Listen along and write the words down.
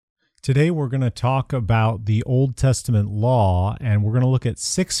Today we're going to talk about the Old Testament law, and we're going to look at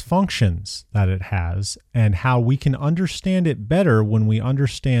 6 functions that it has and how we can understand it better when we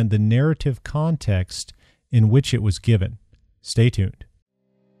understand the narrative context in which it was given. Stay tuned.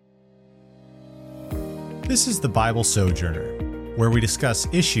 This is the Bible Sojourner, where we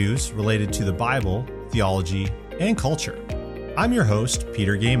discuss issues related to the Bible, theology, and culture. I'm your host,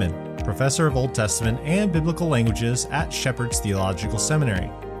 Peter Gaiman, professor of Old Testament and Biblical Languages at Shepherd's Theological Seminary.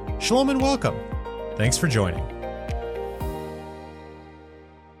 Shalom and welcome. Thanks for joining.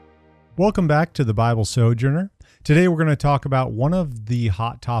 Welcome back to the Bible Sojourner. Today we're going to talk about one of the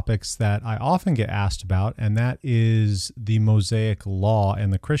hot topics that I often get asked about, and that is the Mosaic Law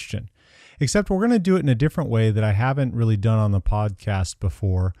and the Christian. Except we're going to do it in a different way that I haven't really done on the podcast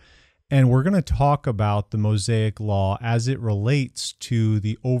before, and we're going to talk about the Mosaic Law as it relates to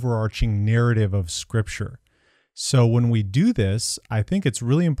the overarching narrative of Scripture. So when we do this, I think it's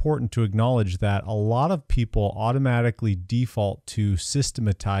really important to acknowledge that a lot of people automatically default to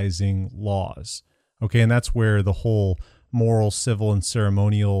systematizing laws. Okay, and that's where the whole moral, civil, and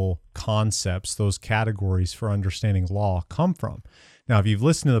ceremonial concepts, those categories for understanding law, come from. Now, if you've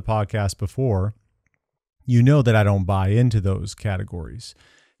listened to the podcast before, you know that I don't buy into those categories.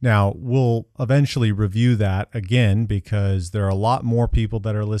 Now, we'll eventually review that again because there are a lot more people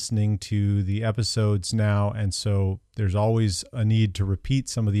that are listening to the episodes now, and so there's always a need to repeat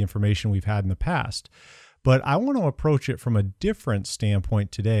some of the information we've had in the past. But I want to approach it from a different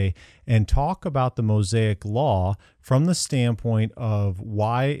standpoint today and talk about the Mosaic Law from the standpoint of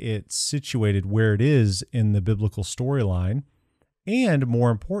why it's situated where it is in the biblical storyline, and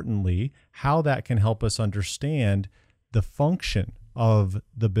more importantly, how that can help us understand the function of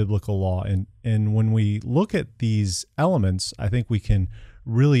the biblical law. And when we look at these elements, I think we can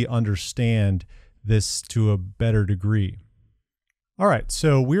really understand this to a better degree. All right,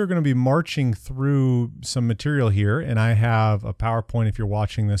 so we're going to be marching through some material here, and I have a PowerPoint if you're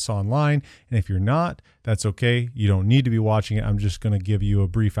watching this online, and if you're not, that's okay. You don't need to be watching it. I'm just going to give you a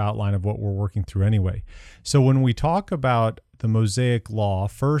brief outline of what we're working through anyway. So when we talk about the Mosaic Law,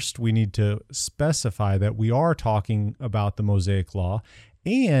 first we need to specify that we are talking about the Mosaic Law,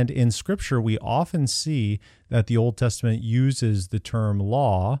 and in Scripture we often see that the Old Testament uses the term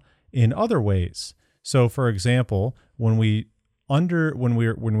law in other ways. So for example, when we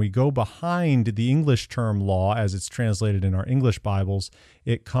go behind the English term law as it's translated in our English Bibles,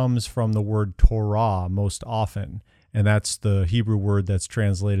 it comes from the word Torah most often. And that's the Hebrew word that's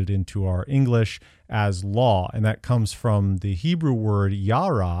translated into our English as law. And that comes from the Hebrew word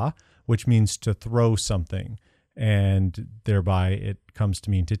yara, which means to throw something. And thereby it comes to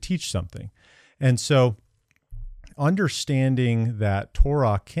mean to teach something. And so understanding that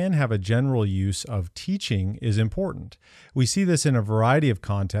Torah can have a general use of teaching is important. We see this in a variety of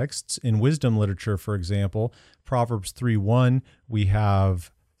contexts. In wisdom literature, for example, Proverbs 3:1, we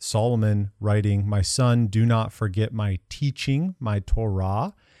have Solomon writing, "My son, do not forget my teaching, my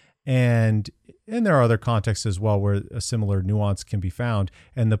Torah." And there are other contexts as well where a similar nuance can be found.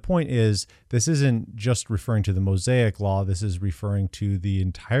 And the point is, this isn't just referring to the Mosaic Law. This is referring to the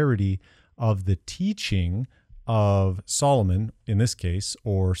entirety of the teaching of Solomon, in this case,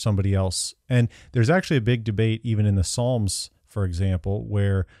 or somebody else. And there's actually a big debate even in the Psalms, for example,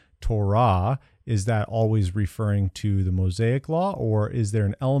 where Torah, is that always referring to the Mosaic Law, or is there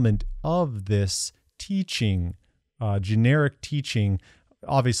an element of this teaching, generic teaching?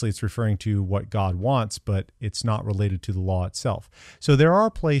 Obviously, it's referring to what God wants, but it's not related to the law itself. So there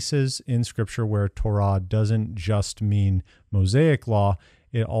are places in Scripture where Torah doesn't just mean Mosaic Law,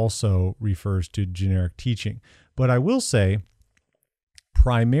 it also refers to generic teaching. But I will say,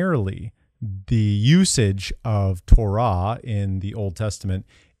 primarily, the usage of Torah in the Old Testament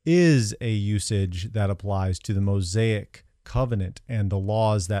is a usage that applies to the Mosaic covenant and the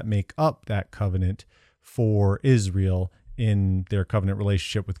laws that make up that covenant for Israel in their covenant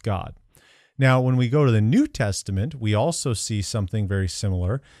relationship with God. Now, when we go to the New Testament, we also see something very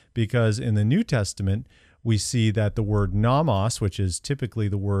similar, because in the New Testament, we see that the word namas, which is typically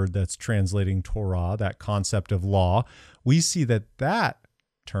the word that's translating Torah, that concept of law, we see that that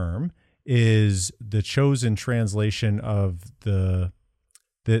term is the chosen translation of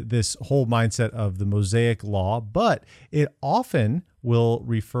this whole mindset of the Mosaic Law, but it often will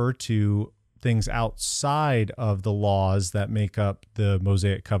refer to things outside of the laws that make up the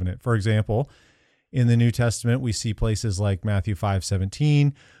Mosaic covenant. For example, in the New Testament, we see places like Matthew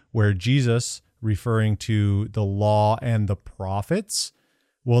 5:17, where Jesus, referring to the law and the prophets,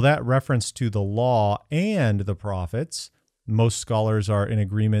 well, that reference to the law and the prophets, most scholars are in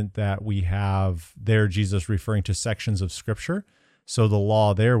agreement that we have there Jesus referring to sections of Scripture So the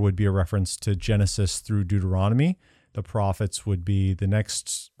law there would be a reference to Genesis through Deuteronomy. The prophets would be the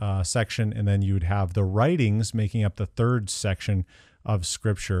next section, and then you would have the writings making up the third section of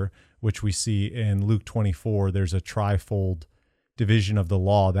Scripture, which we see in Luke 24. There's a trifold division of the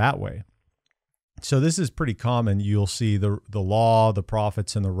law that way. So this is pretty common. You'll see the law, the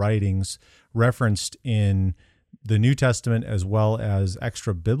prophets, and the writings referenced in the New Testament as well as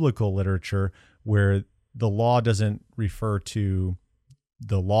extra biblical literature, where the law doesn't refer to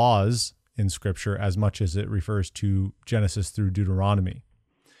the laws in Scripture as much as it refers to Genesis through Deuteronomy.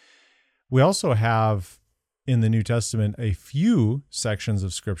 We also have in the New Testament a few sections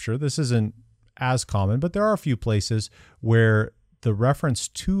of Scripture. This isn't as common, but there are a few places where the reference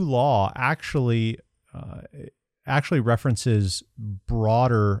to law actually references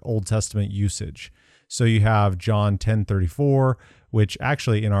broader Old Testament usage. So you have John 10:34, which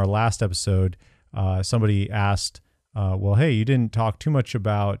actually in our last episode, somebody asked, well, hey, you didn't talk too much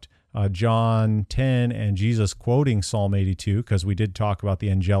about John 10 and Jesus quoting Psalm 82, because we did talk about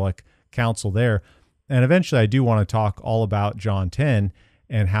the angelic council there. And eventually I do want to talk all about John 10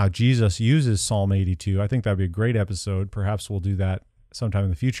 and how Jesus uses Psalm 82. I think that'd be a great episode. Perhaps we'll do that sometime in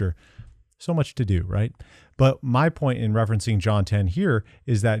the future. So much to do, right? But my point in referencing John 10 here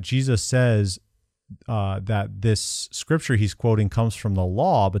is that Jesus says that this scripture he's quoting comes from the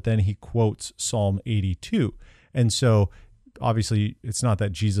law, but then he quotes Psalm 82. And so obviously it's not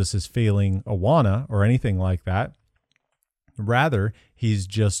that Jesus is failing Awana or anything like that. Rather, he's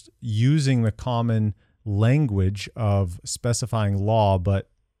just using the common language of specifying law, but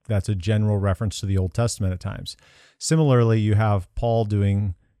that's a general reference to the Old Testament at times. Similarly, you have Paul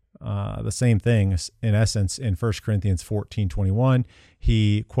doing the same thing in essence in 1 Corinthians 14:21.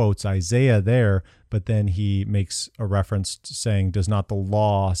 He quotes Isaiah there, but then he makes a reference to saying, does not the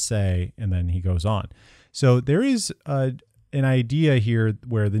law say, and then he goes on. So there is an idea here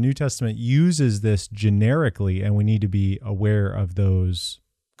where the New Testament uses this generically, and we need to be aware of those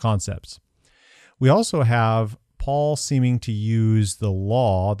concepts. We also have Paul seeming to use the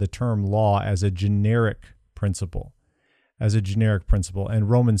law, the term law, as a generic principle. And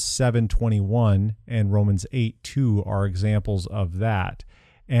Romans 7:21 and Romans 8:2 are examples of that.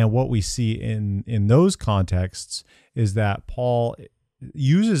 And what we see in those contexts is that Paul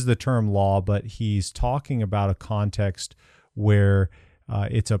uses the term law, but he's talking about a context where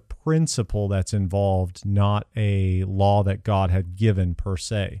it's a principle that's involved, not a law that God had given per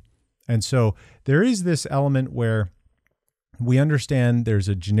se. And so there is this element where we understand there's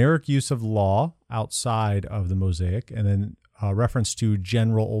a generic use of law outside of the Mosaic, and then a reference to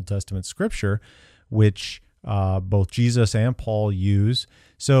general Old Testament scripture, which both Jesus and Paul use.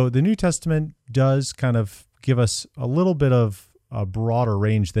 So the New Testament does kind of give us a little bit of a broader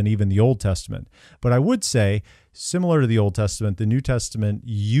range than even the Old Testament. But I would say, similar to the Old Testament, the New Testament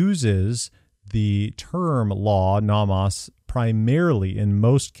uses the term law, nomos, primarily in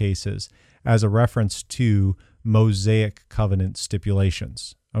most cases as a reference to Mosaic covenant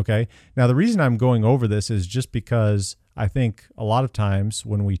stipulations. Okay? Now, the reason I'm going over this is just because I think a lot of times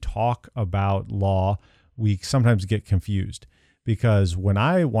when we talk about law, we sometimes get confused. Because when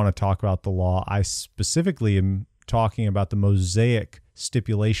I want to talk about the law, I specifically am talking about the Mosaic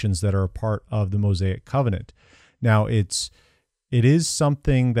stipulations that are a part of the Mosaic covenant. Now, it is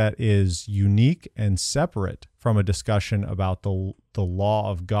something that is unique and separate from a discussion about the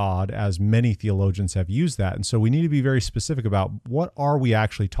law of God, as many theologians have used that. And so we need to be very specific about what are we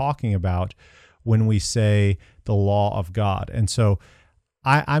actually talking about when we say the law of God. And so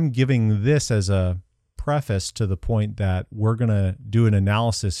I'm giving this as a preface to the point that we're going to do an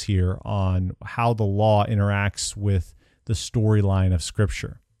analysis here on how the law interacts with the storyline of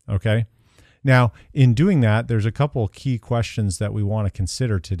Scripture, okay? Now, in doing that, there's a couple of key questions that we want to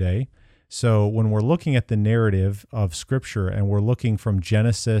consider today. So when we're looking at the narrative of Scripture and we're looking from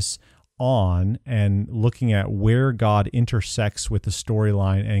Genesis on and looking at where God intersects with the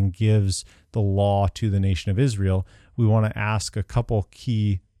storyline and gives the law to the nation of Israel, we want to ask a couple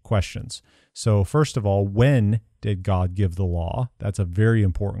key questions. So first of all, when did God give the law? That's a very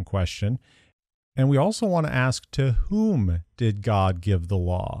important question. And we also want to ask, to whom did God give the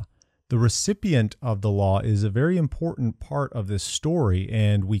law? The recipient of the law is a very important part of this story,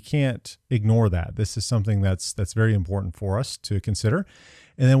 and we can't ignore that. This is something that's very important for us to consider.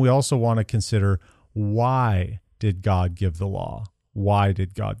 And then we also want to consider, why did God give the law? Why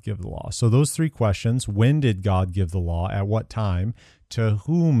did God give the law? So those three questions: when did God give the law? At what time? To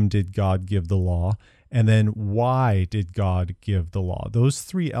whom did God give the law? And then why did God give the law? Those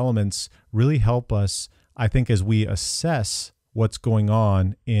three elements really help us, I think, as we assess what's going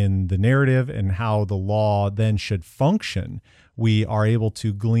on in the narrative and how the law then should function we are able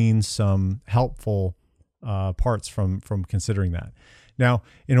to glean some helpful parts from considering that. Now,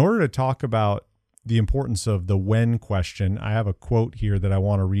 in order to talk about the importance of the when question, I have a quote here that I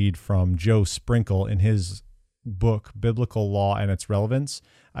want to read from Joe Sprinkle in his book, Biblical Law and Its Relevance.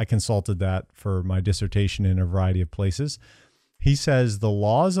 I consulted that for my dissertation in a variety of places. He says, "The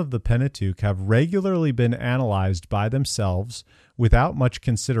laws of the Pentateuch have regularly been analyzed by themselves without much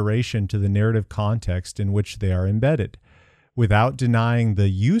consideration to the narrative context in which they are embedded. Without denying the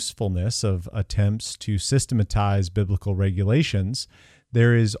usefulness of attempts to systematize biblical regulations,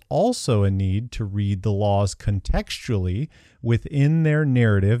 there is also a need to read the laws contextually within their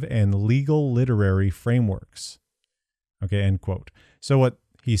narrative and legal literary frameworks." Okay, end quote. So what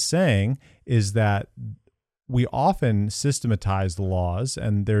he's saying is that we often systematize the laws,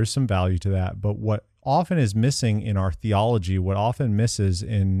 and there's some value to that, but what often is missing in our theology, what often misses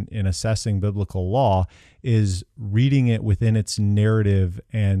in assessing biblical law, is reading it within its narrative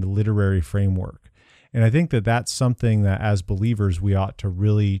and literary framework. And I think that that's something that as believers we ought to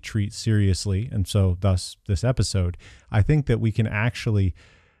really treat seriously. And so thus this episode, I think that we can actually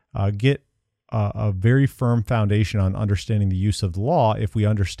get a very firm foundation on understanding the use of the law if we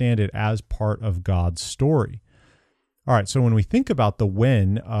understand it as part of God's story. All right, so when we think about the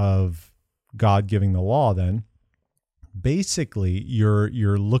when of God giving the law, then basically you're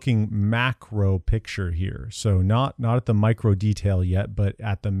looking macro picture here. So not at the micro detail yet, but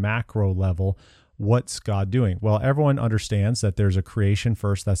at the macro level. What's God doing? Well, everyone understands that there's a creation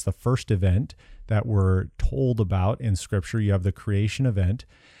first. That's the first event that we're told about in Scripture. You have the creation event,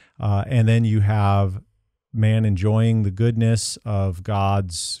 and then you have man enjoying the goodness of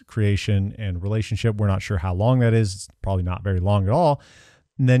God's creation and relationship. We're not sure how long that is. It's probably not very long at all.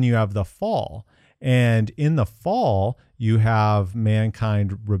 And then you have the fall. And in the fall, you have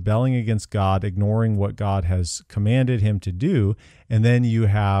mankind rebelling against God, ignoring what God has commanded him to do. And then you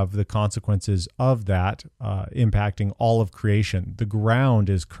have the consequences of that impacting all of creation. The ground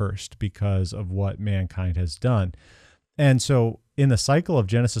is cursed because of what mankind has done. And so in the cycle of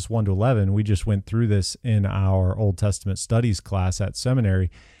Genesis 1 to 11, we just went through this in our Old Testament studies class at seminary.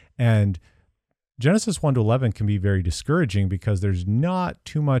 And Genesis 1 to 11 can be very discouraging because there's not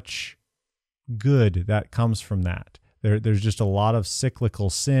too much good that comes from that. There's just a lot of cyclical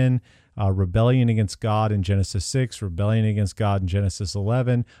sin, rebellion against God in Genesis 6, rebellion against God in Genesis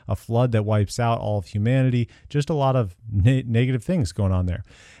 11, a flood that wipes out all of humanity, just a lot of negative things going on there.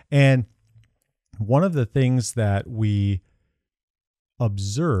 And one of the things that we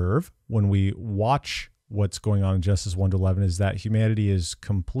observe when we watch what's going on in Genesis 1 to 11 is that humanity is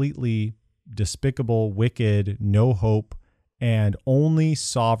completely despicable, wicked, no hope, and only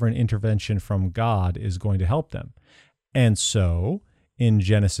sovereign intervention from God is going to help them. And so in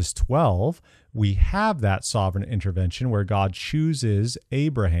Genesis 12, we have that sovereign intervention where God chooses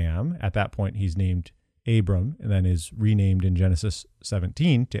Abraham. At that point, he's named Abram and then is renamed in Genesis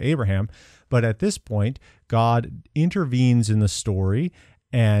 17 to Abraham. But at this point, God intervenes in the story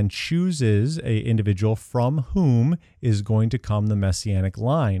and chooses an individual from whom is going to come the messianic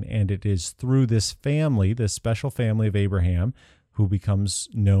line. And it is through this family, this special family of Abraham, who becomes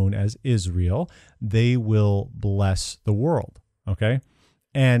known as Israel, they will bless the world, okay?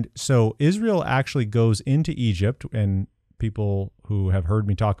 And so Israel actually goes into Egypt, and people who have heard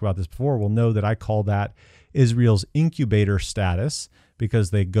me talk about this before will know that I call that Israel's incubator status,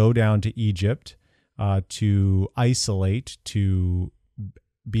 because they go down to Egypt to isolate, to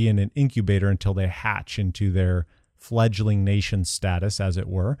be in an incubator until they hatch into their fledgling nation status, as it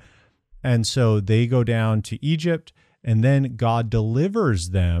were. And so they go down to Egypt, and then God delivers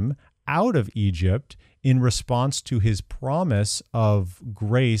them out of Egypt in response to his promise of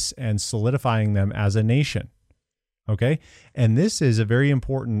grace and solidifying them as a nation. Okay? And this is a very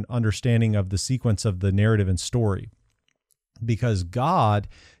important understanding of the sequence of the narrative and story, because God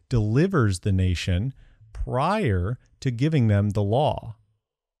delivers the nation prior to giving them the law.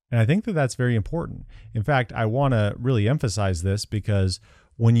 And I think that that's very important. In fact, I want to really emphasize this, because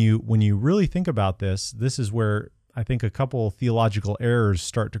when you really think about this, this is where I think a couple theological errors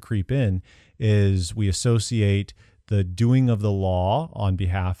start to creep in, is we associate the doing of the law on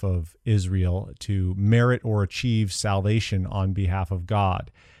behalf of Israel to merit or achieve salvation on behalf of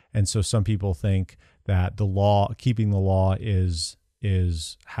God. And so some people think that the law, keeping the law is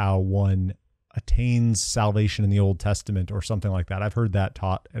how one attains salvation in the Old Testament or something like that. I've heard that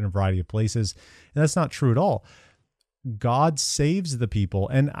taught in a variety of places, and that's not true at all. God saves the people,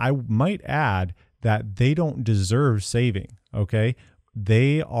 and I might add that they don't deserve saving, okay?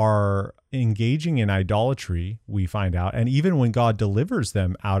 they are engaging in idolatry, we find out. And even when God delivers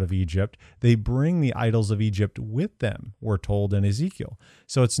them out of Egypt, they bring the idols of Egypt with them, we're told in Ezekiel.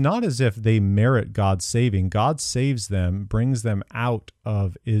 So it's not as if they merit God's saving. God saves them, brings them out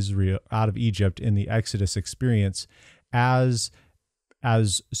of Egypt in the Exodus experience as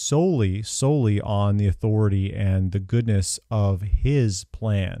solely on the authority and the goodness of his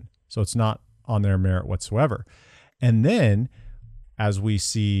plan. So it's not on their merit whatsoever. And then, as we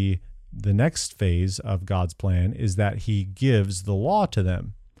see, the next phase of God's plan is that he gives the law to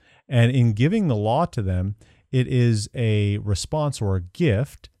them. And in giving the law to them, it is a response or a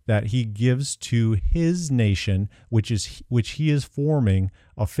gift that he gives to his nation, which he is forming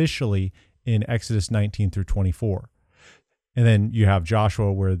officially in Exodus 19 through 24. And then you have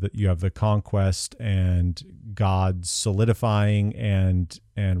Joshua, where you have the conquest and God solidifying and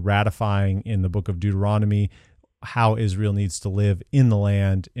ratifying in the book of Deuteronomy how Israel needs to live in the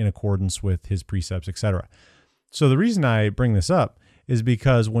land in accordance with his precepts, etc. So the reason I bring this up is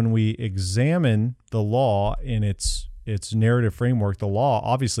because when we examine the law in its narrative framework, the law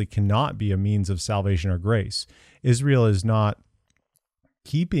obviously cannot be a means of salvation or grace. Israel is not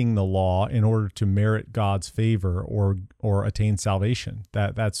keeping the law in order to merit God's favor or attain salvation.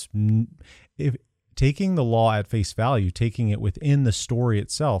 That's if taking the law at face value, taking it within the story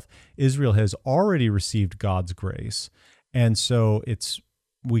itself, Israel has already received God's grace. And so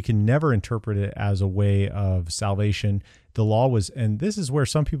we can never interpret it as a way of salvation. The law was, and this is where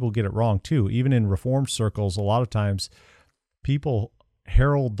some people get it wrong too. Even in Reformed circles, a lot of times people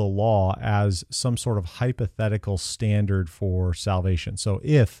herald the law as some sort of hypothetical standard for salvation. So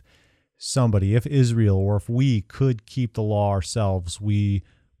if Israel, or if we could keep the law ourselves, we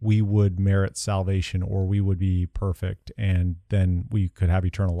would merit salvation, or we would be perfect, and then we could have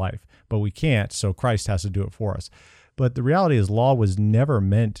eternal life. But we can't, so Christ has to do it for us. But the reality is, law was never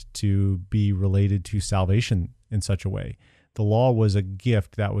meant to be related to salvation in such a way. The law was a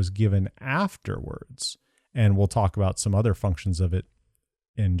gift that was given afterwards, and we'll talk about some other functions of it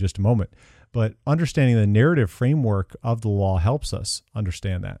in just a moment. But understanding the narrative framework of the law helps us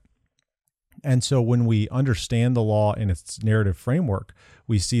understand that. And so when we understand the law in its narrative framework,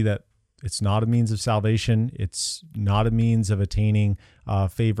 we see that it's not a means of salvation. It's not a means of attaining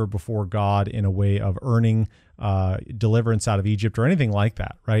favor before God in a way of earning deliverance out of Egypt or anything like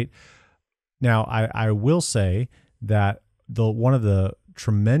that, right? Now, I will say that one of the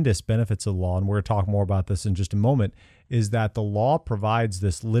tremendous benefits of the law, and we're going to talk more about this in just a moment, is that the law provides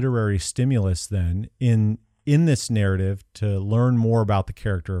this literary stimulus then in this narrative to learn more about the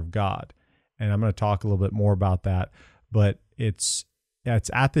character of God. And I'm going to talk a little bit more about that, but it's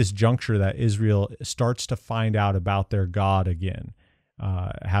at this juncture that Israel starts to find out about their God again,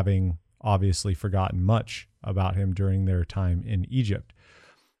 having obviously forgotten much about him during their time in Egypt.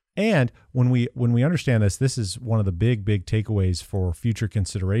 And when we understand this is one of the big takeaways for future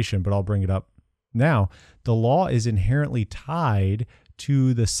consideration, but I'll bring it up now. The law is inherently tied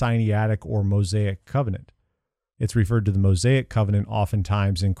to the Sinaitic or Mosaic covenant. It's referred to the Mosaic covenant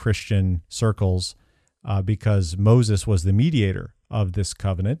oftentimes in Christian circles because Moses was the mediator of this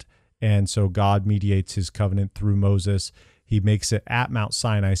covenant. And so God mediates his covenant through Moses. He makes it at Mount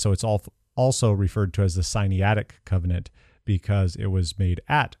Sinai. So it's also referred to as the Sinaitic covenant because it was made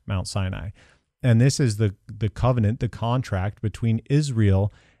at Mount Sinai. And this is the covenant, the contract between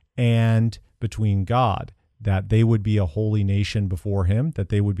Israel and between God, that they would be a holy nation before him, that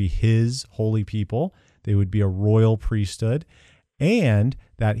they would be his holy people, they would be a royal priesthood, and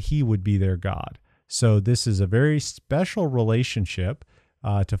that he would be their God. So this is a very special relationship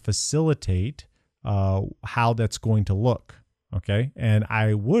to facilitate how that's going to look, okay? And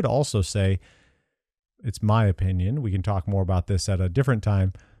I would also say, it's my opinion, we can talk more about this at a different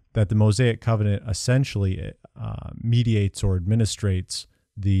time, that the Mosaic covenant essentially mediates or administrates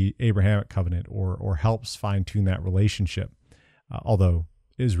the Abrahamic covenant or helps fine-tune that relationship, although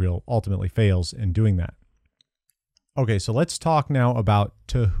Israel ultimately fails in doing that. Okay, so let's talk now about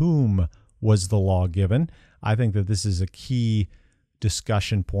to whom was the law given. I think that this is a key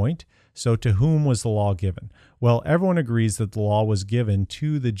discussion point. So to whom was the law given? Well, everyone agrees that the law was given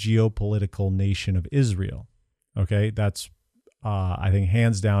to the geopolitical nation of Israel. Okay, that's, I think,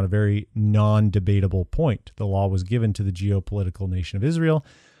 hands down a very non-debatable point. The law was given to the geopolitical nation of Israel.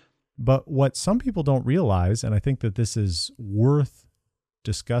 But what some people don't realize, and I think that this is worth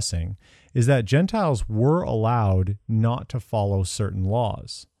discussing, is that Gentiles were allowed not to follow certain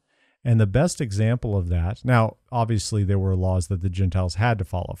laws. And the best example of that, now, obviously there were laws that the Gentiles had to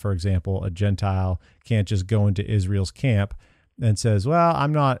follow. For example, a Gentile can't just go into Israel's camp and says, well,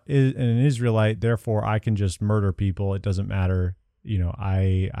 I'm not an Israelite, therefore I can just murder people. It doesn't matter.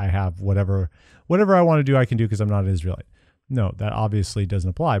 I have whatever I want to do, I can do because I'm not an Israelite. No, that obviously doesn't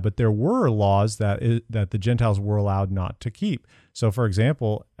apply. But there were laws that the Gentiles were allowed not to keep. So, for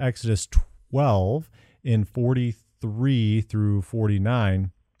example, Exodus 12 in 43 through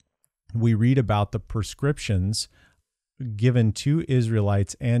 49, we read about the prescriptions given to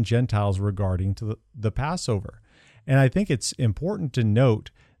Israelites and Gentiles regarding to the Passover. And I think it's important to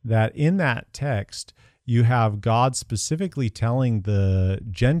note that in that text, you have God specifically telling the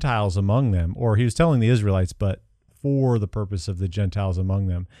Gentiles among them, or he was telling the Israelites, but for the purpose of the Gentiles among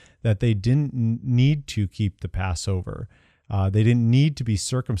them, that they didn't need to keep the Passover. They didn't need to be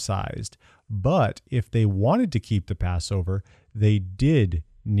circumcised. But if they wanted to keep the Passover, they did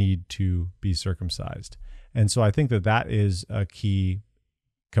need to be circumcised. And so I think that is a key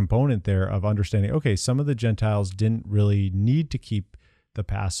component there of understanding, okay, some of the Gentiles didn't really need to keep the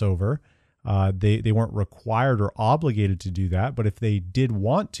Passover. They weren't required or obligated to do that, but if they did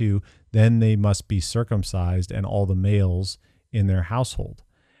want to, then they must be circumcised and all the males in their household.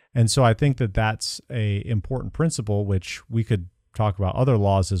 And so I think that a important principle, which we could talk about other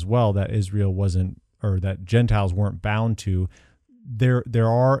laws as well that Israel wasn't, or that Gentiles weren't bound to.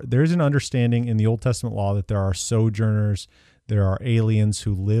 There's an understanding in the Old Testament law that there are sojourners, there are aliens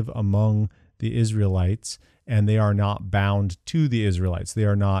who live among the Israelites, and they are not bound to the Israelites. They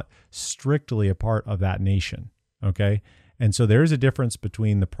are not strictly a part of that nation, okay? And so there is a difference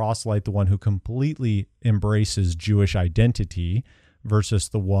between the proselyte, the one who completely embraces Jewish identity, versus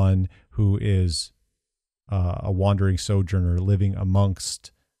the one who is a wandering sojourner living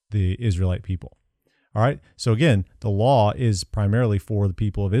amongst the Israelite people. All right. So again, the law is primarily for the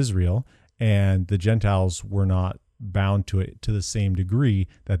people of Israel, and the Gentiles were not bound to it to the same degree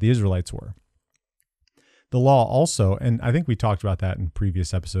that the Israelites were. The law also, and I think we talked about that in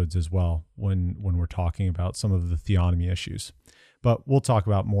previous episodes as well when we're talking about some of the theonomy issues, but we'll talk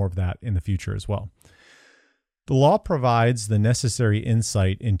about more of that in the future as well. The law provides the necessary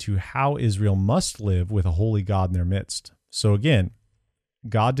insight into how Israel must live with a holy God in their midst. So again,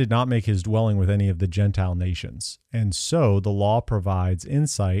 God did not make his dwelling with any of the Gentile nations. And so the law provides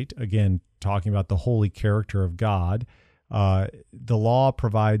insight, again, talking about the holy character of God. The law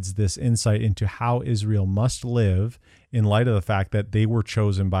provides this insight into how Israel must live in light of the fact that they were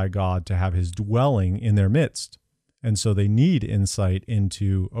chosen by God to have his dwelling in their midst. And so they need insight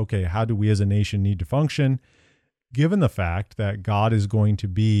into, okay, how do we as a nation need to function, given the fact that God is going to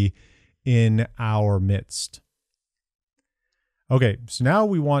be in our midst. Okay, so now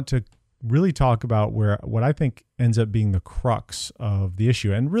we want to really talk about what I think ends up being the crux of the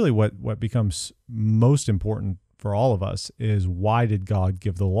issue, and really what becomes most important for all of us is, why did God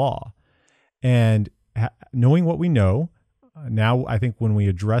give the law? And knowing what we know, now I think when we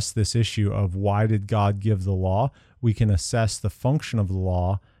address this issue of why did God give the law, we can assess the function of the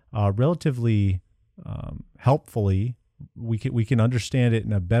law relatively helpfully. We can understand it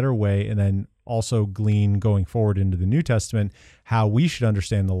in a better way, and then also glean going forward into the New Testament how we should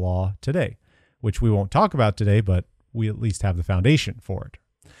understand the law today, which we won't talk about today, but we at least have the foundation for it.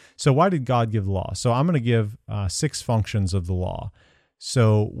 So why did God give the law? So I'm going to give 6 functions of the law.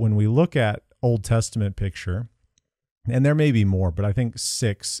 So when we look at Old Testament picture, and there may be more, but I think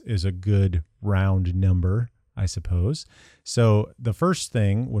 6 is a good round number, I suppose. So the first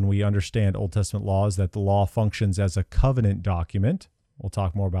thing when we understand Old Testament law is that the law functions as a covenant document. We'll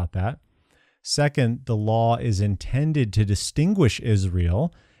talk more about that. Second, the law is intended to distinguish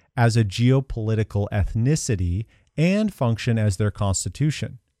Israel as a geopolitical ethnicity and function as their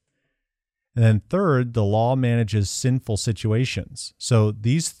constitution. And then third, the law manages sinful situations. So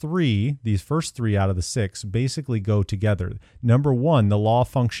these first three out of the 6 basically go together. Number 1, the law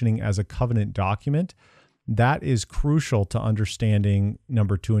functioning as a covenant document. That is crucial to understanding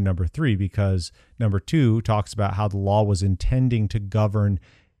number 2 and number 3, because number 2 talks about how the law was intending to govern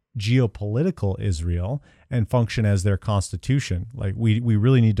geopolitical Israel and function as their constitution. Like we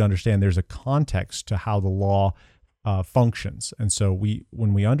really need to understand there's a context to how the law functions. And so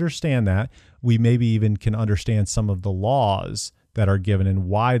when we understand that, we maybe even can understand some of the laws that are given and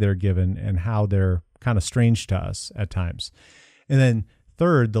why they're given and how they're kind of strange to us at times. And then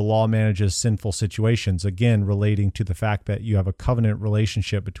third, the law manages sinful situations, again, relating to the fact that you have a covenant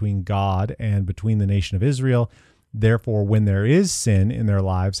relationship between God and between the nation of Israel. Therefore, when there is sin in their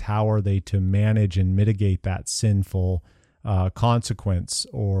lives, how are they to manage and mitigate that sinful consequence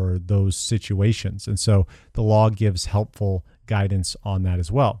or those situations? And so the law gives helpful guidance on that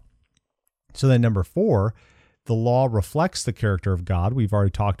as well. So then number 4, the law reflects the character of God. We've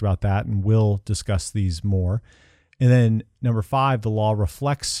already talked about that, and we'll discuss these more. And then number 5, the law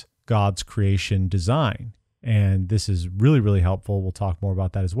reflects God's creation design. And this is really, really helpful. We'll talk more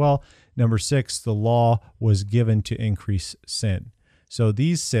about that as well. Number 6, the law was given to increase sin. So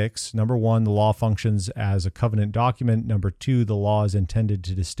these 6, number 1, the law functions as a covenant document. Number 2, the law is intended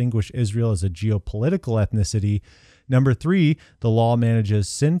to distinguish Israel as a geopolitical ethnicity. Number 3, the law manages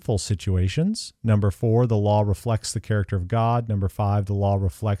sinful situations. Number 4, the law reflects the character of God. Number 5, the law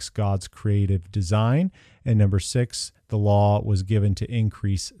reflects God's creative design. And number 6, the law was given to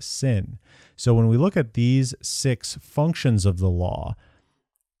increase sin. So when we look at these 6 functions of the law,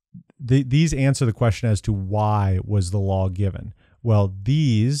 these answer the question as to why was the law given. Well,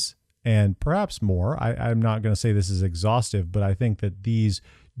 these, and perhaps more, I'm not going to say this is exhaustive, but I think that these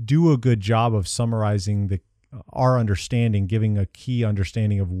do a good job of summarizing our understanding, giving a key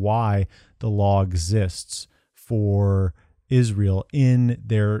understanding of why the law exists for Israel in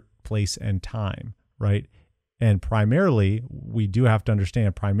their place and time, right? And primarily, we do have to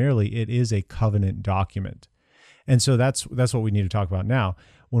understand, primarily, it is a covenant document. And so that's what we need to talk about now.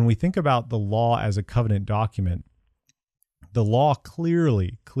 When we think about the law as a covenant document, the law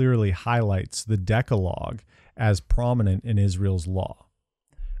clearly highlights the Decalogue as prominent in Israel's law.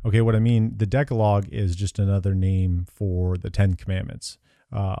 Okay, what I mean, the Decalogue is just another name for the Ten Commandments.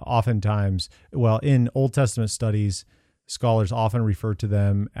 Oftentimes, in Old Testament studies, scholars often refer to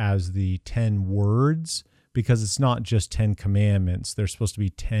them as the 10 words, because it's not just 10 commandments. There's supposed to be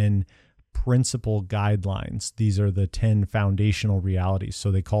 10 principal guidelines. These are the 10 foundational realities.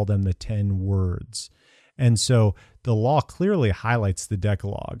 So they call them the 10 words. And so the law clearly highlights the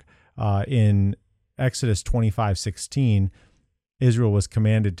Decalogue. In Exodus 25:16, Israel was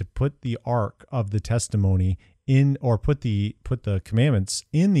commanded to put the ark of the testimony in, or put the commandments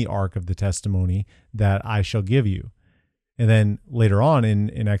in the ark of the testimony that I shall give you. And then later on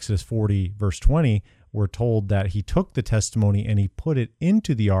in Exodus 40, verse 20, we're told that he took the testimony and he put it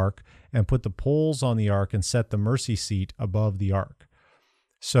into the ark and put the poles on the ark and set the mercy seat above the ark.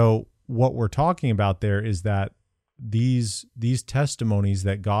 So what we're talking about there is that these testimonies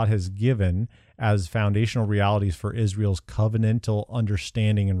that God has given as foundational realities for Israel's covenantal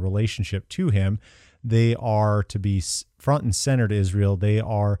understanding and relationship to him, they are to be front and center to Israel. They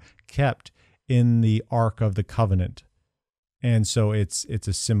are kept in the Ark of the Covenant. And so it's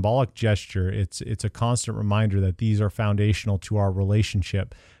a symbolic gesture. It's a constant reminder that these are foundational to our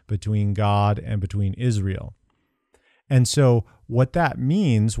relationship between God and between Israel. And so what that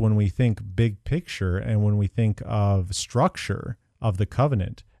means when we think big picture and when we think of structure of the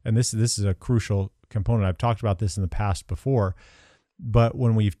covenant, and this is a crucial component. I've talked about this in the past before, but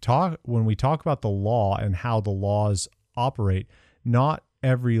when we talk about the law and how the laws operate, not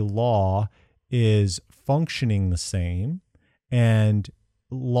every law is functioning the same, and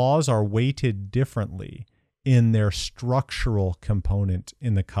laws are weighted differently in their structural component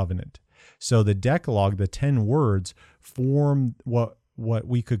in the covenant. So the Decalogue, the 10 words, form what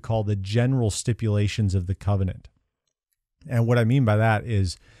we could call the general stipulations of the covenant. And what I mean by that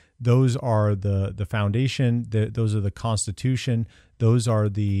is those are the foundation, those are the constitution, those are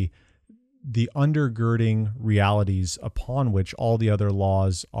the undergirding realities upon which all the other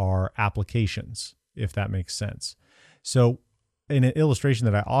laws are applications, if that makes sense. So an illustration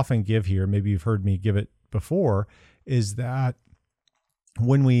that I often give here, maybe you've heard me give it before, is that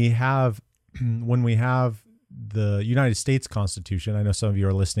when we have the United States Constitution, I know some of you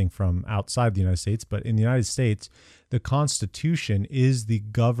are listening from outside the United States, but in the United States, the Constitution is the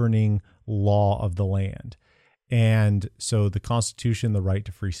governing law of the land. And so the Constitution, the right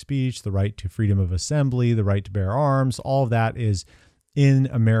to free speech, the right to freedom of assembly, the right to bear arms, all of that is in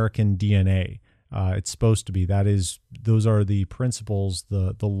American DNA. It's supposed to be. Those are the principles,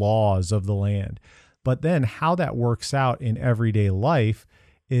 the laws of the land. But then how that works out in everyday life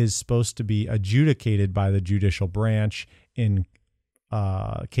is supposed to be adjudicated by the judicial branch in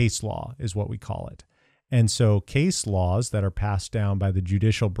case law, is what we call it. And so case laws that are passed down by the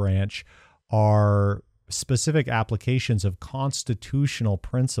judicial branch are specific applications of constitutional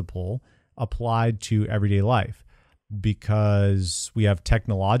principle applied to everyday life. Because we have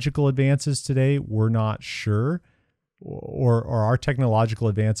technological advances today, we're not sure, or our technological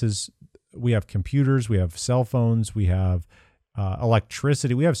advances, we have computers, we have cell phones, we have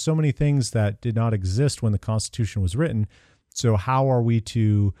electricity. We have so many things that did not exist when the Constitution was written. So how are we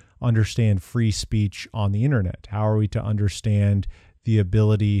to understand free speech on the internet? How are we to understand the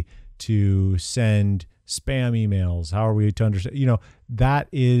ability to send spam emails? How are we to understand,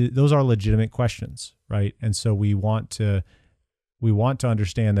 those are legitimate questions, right? And so we want to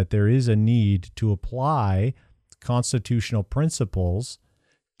understand that there is a need to apply constitutional principles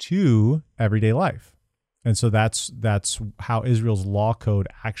to everyday life. And so that's how Israel's law code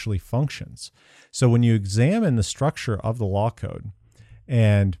actually functions. So when you examine the structure of the law code,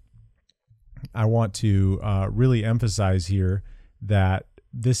 and I want to really emphasize here that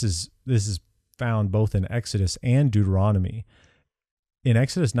this is found both in Exodus and Deuteronomy. In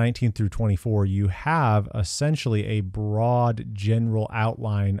Exodus 19 through 24, you have essentially a broad general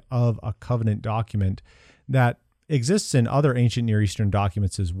outline of a covenant document that exists in other ancient Near Eastern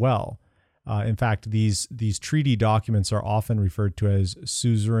documents as well. In fact, these treaty documents are often referred to as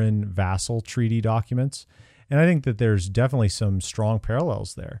suzerain vassal treaty documents. And I think that there's definitely some strong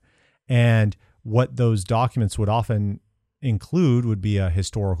parallels there. And what those documents would often include would be a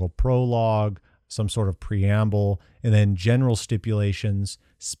historical prologue, some sort of preamble, and then general stipulations,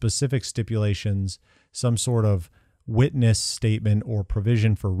 specific stipulations, some sort of witness statement or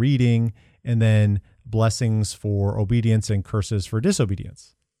provision for reading, and then blessings for obedience and curses for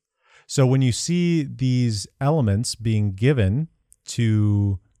disobedience. So when you see these elements being given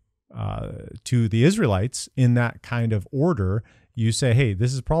to the Israelites in that kind of order, you say, hey,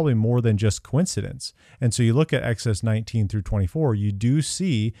 this is probably more than just coincidence. And so you look at Exodus 19 through 24, you do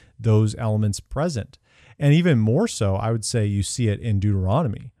see those elements present. And even more so, I would say you see it in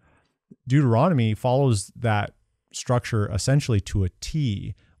Deuteronomy. Deuteronomy follows that structure essentially to a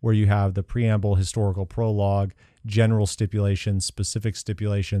T, where you have the preamble, historical prologue, general stipulations, specific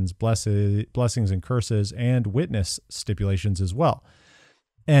stipulations, blessings and curses, and witness stipulations as well.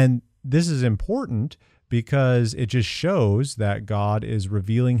 And this is important because it just shows that God is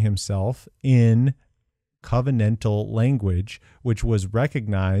revealing himself in covenantal language, which was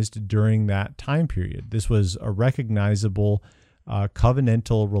recognized during that time period. This was a recognizable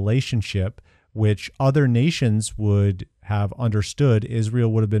covenantal relationship, which other nations would have understood.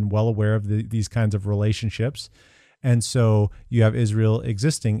 Israel would have been well aware of these kinds of relationships. And so you have Israel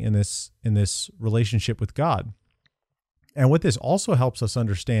existing in this relationship with God. And what this also helps us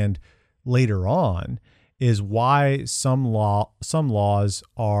understand later on is why some laws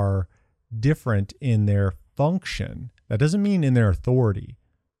are different in their function. That doesn't mean in their authority,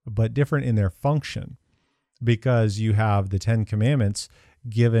 but different in their function, because you have the 10 Commandments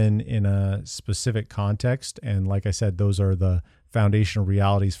given in a specific context. And like I said, those are the foundational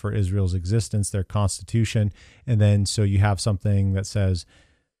realities for Israel's existence, their constitution. And then so you have something that says,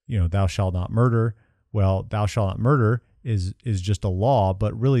 thou shalt not murder. Well, thou shalt not murder is just a law,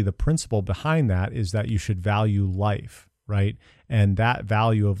 but really the principle behind that is that you should value life, right? And that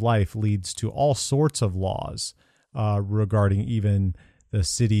value of life leads to all sorts of laws regarding even the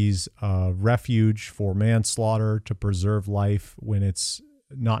city's refuge for manslaughter, to preserve life when it's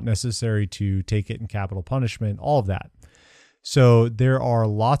not necessary to take it in capital punishment, all of that. So there are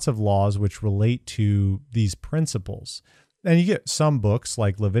lots of laws which relate to these principles. And you get some books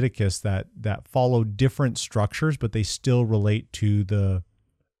like Leviticus that follow different structures, but they still relate to the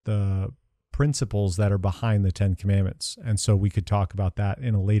principles that are behind the 10 Commandments. And so we could talk about that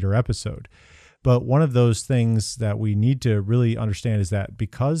in a later episode. But one of those things that we need to really understand is that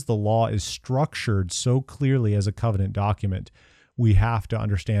because the law is structured so clearly as a covenant document, we have to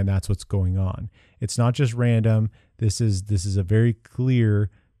understand that's what's going on. It's not just random. This is a very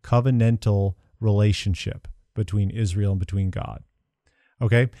clear covenantal relationship between Israel and between God.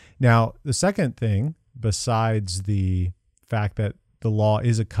 Okay? Now, the second thing, besides the fact that the law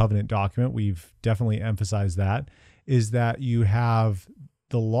is a covenant document, we've definitely emphasized that, is that you have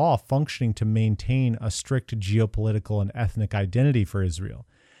the law functioning to maintain a strict geopolitical and ethnic identity for Israel.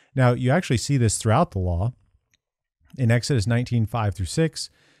 Now, you actually see this throughout the law. In Exodus 19, 5 through 6,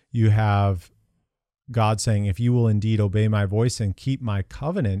 you have God saying, if you will indeed obey my voice and keep my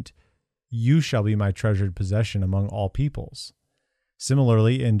covenant, you shall be my treasured possession among all peoples.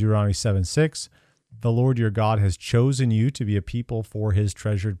 Similarly, in Deuteronomy 7, 6, the Lord your God has chosen you to be a people for his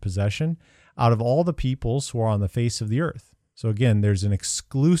treasured possession out of all the peoples who are on the face of the earth. So again, there's an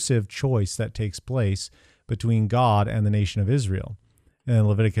exclusive choice that takes place between God and the nation of Israel. And in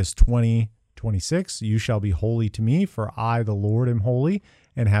Leviticus 20, 26, you shall be holy to me, for I, the Lord, am holy,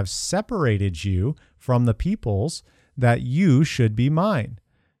 and have separated you from the peoples that you should be mine.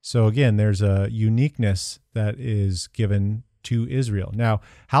 So again, there's a uniqueness that is given to Israel. Now,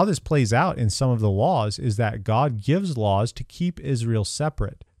 how this plays out in some of the laws is that God gives laws to keep Israel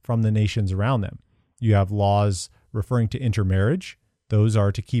separate from the nations around them. You have laws referring to intermarriage. Those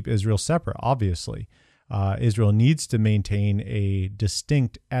are to keep Israel separate, obviously. Israel needs to maintain a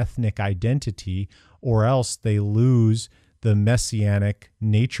distinct ethnic identity, or else they lose the messianic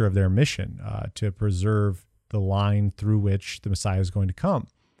nature of their mission to preserve the line through which the Messiah is going to come.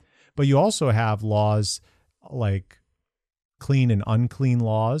 But you also have laws like clean and unclean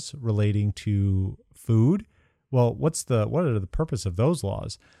laws relating to food. Well, what are the purpose of those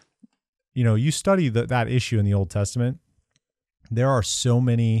laws? You study that issue in the Old Testament. There are so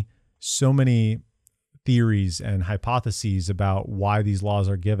many theories and hypotheses about why these laws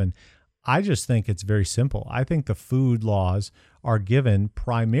are given. I just think it's very simple. I think the food laws are given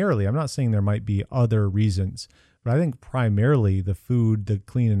primarily, I'm not saying there might be other reasons, but I think primarily the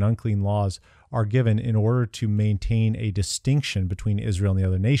clean and unclean laws are given in order to maintain a distinction between Israel and the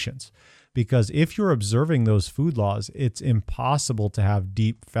other nations. Because if you're observing those food laws, it's impossible to have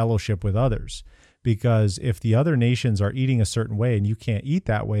deep fellowship with others. Because if the other nations are eating a certain way and you can't eat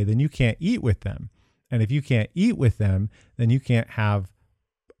that way, then you can't eat with them. And if you can't eat with them, then you can't have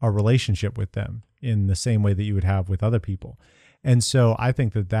a relationship with them in the same way that you would have with other people. And so I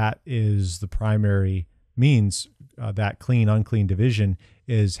think that is the primary means, that clean, unclean division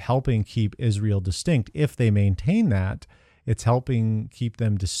is helping keep Israel distinct. If they maintain that, it's helping keep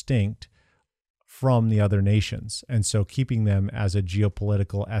them distinct from the other nations. And so keeping them as a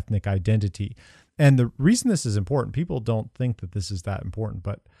geopolitical ethnic identity. And the reason this is important, people don't think that this is that important,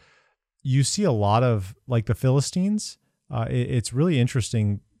 but you see a lot of, like the Philistines, it's really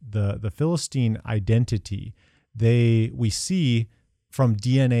interesting, the Philistine identity, we see from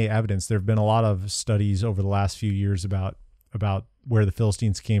DNA evidence. There have been a lot of studies over the last few years about where the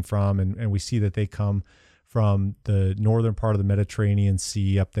Philistines came from, and we see that they come from the northern part of the Mediterranean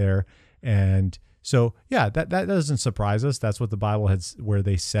Sea up there. And so, yeah, that doesn't surprise us. That's what the Bible where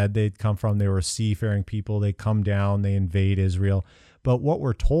they said they'd come from. They were a seafaring people. They come down, they invade Israel. But what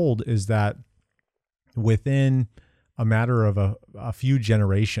we're told is that within a matter of a few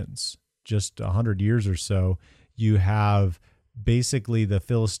generations, just 100 years or so, you have basically the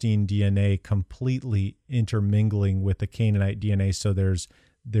Philistine DNA completely intermingling with the Canaanite DNA. So there's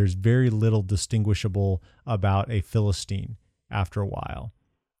very little distinguishable about a Philistine after a while.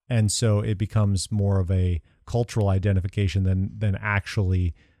 And so it becomes more of a cultural identification than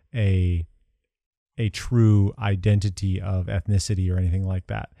actually a true identity of ethnicity or anything like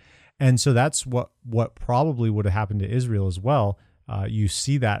that. And so that's what probably would have happened to Israel as well. You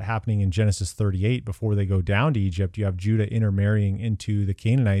see that happening in Genesis 38 before they go down to Egypt. You have Judah intermarrying into the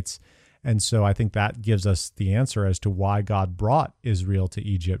Canaanites. And so I think that gives us the answer as to why God brought Israel to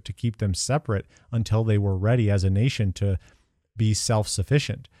Egypt, to keep them separate until they were ready as a nation to be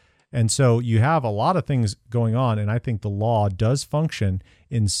self-sufficient. And so you have a lot of things going on, and I think the law does function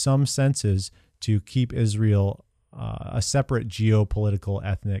in some senses to keep Israel a separate geopolitical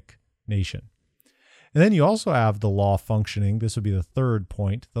ethnic nation. And then you also have the law functioning. This would be the third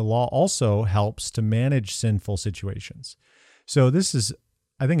point. The law also helps to manage sinful situations. So this is,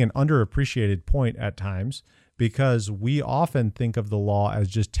 I think, an underappreciated point at times, because we often think of the law as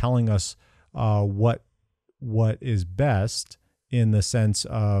just telling us what is best, in the sense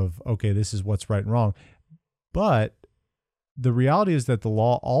of, okay, this is what's right and wrong. But the reality is that the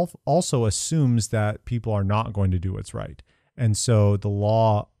law also assumes that people are not going to do what's right. And so the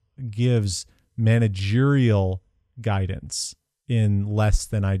law gives managerial guidance in less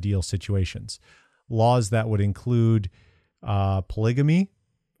than ideal situations. Laws that would include polygamy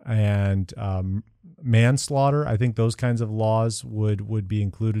and manslaughter. I think those kinds of laws would be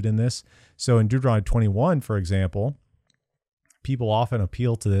included in this. So in Deuteronomy 21, for example, people often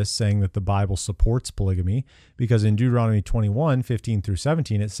appeal to this, saying that the Bible supports polygamy, because in Deuteronomy 21, 15 through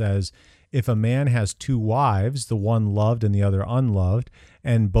 17, it says, if a man has two wives, the one loved and the other unloved,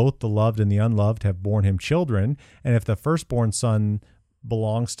 and both the loved and the unloved have borne him children, and if the firstborn son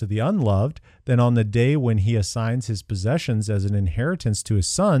belongs to the unloved, then on the day when he assigns his possessions as an inheritance to his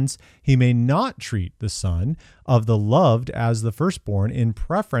sons, he may not treat the son of the loved as the firstborn in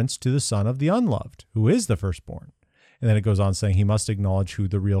preference to the son of the unloved, who is the firstborn. And then it goes on saying he must acknowledge who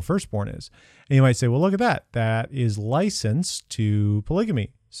the real firstborn is. And you might say, well, look at that. That is license to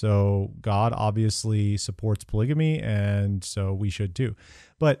polygamy. So God obviously supports polygamy, and so we should too.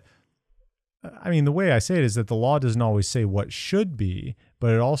 But I mean, the way I say it is that the law doesn't always say what should be,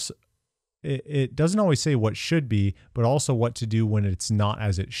 but it doesn't always say what should be, but also what to do when it's not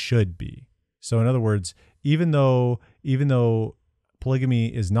as it should be. So in other words, even though polygamy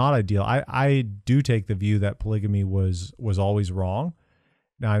is not ideal, I do take the view that polygamy was always wrong.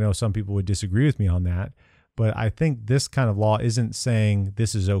 Now, I know some people would disagree with me on that, but I think this kind of law isn't saying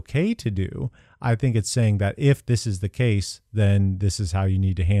this is okay to do. I think it's saying that if this is the case, then this is how you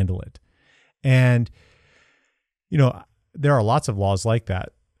need to handle it. And, there are lots of laws like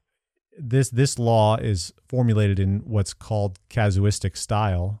that. This law is formulated in what's called casuistic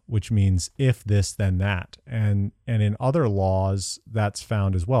style, which means if this, then that. And in other laws, that's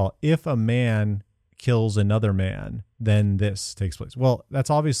found as well. If a man kills another man, then this takes place. Well, that's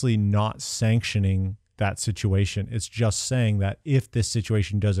obviously not sanctioning that situation. It's just saying that if this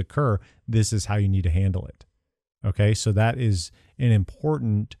situation does occur, this is how you need to handle it. Okay, so that is an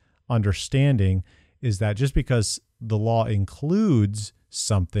important understanding, is that just because the law includes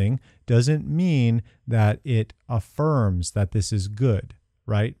something doesn't mean that it affirms that this is good,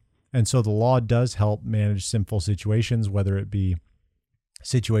 right? And so the law does help manage sinful situations, whether it be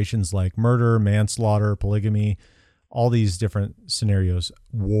situations like murder, manslaughter, polygamy, all these different scenarios.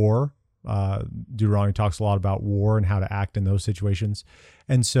 War, Deuteronomy talks a lot about war and how to act in those situations.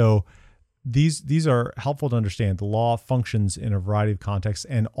 And so these are helpful to understand. The law functions in a variety of contexts,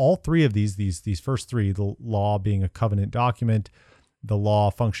 and all three of these first three, the law being a covenant document, the law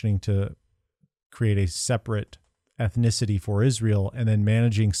functioning to create a separate ethnicity for Israel, and then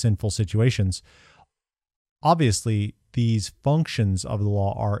managing sinful situations. Obviously, these functions of the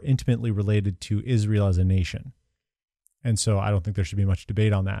law are intimately related to Israel as a nation. And so I don't think there should be much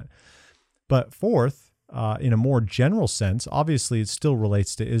debate on that. But fourth, in a more general sense, obviously it still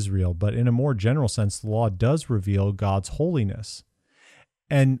relates to Israel, but in a more general sense, the law does reveal God's holiness.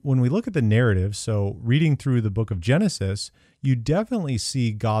 And when we look at the narrative, so reading through the book of Genesis, you definitely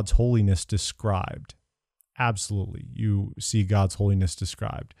see God's holiness described. Absolutely, you see God's holiness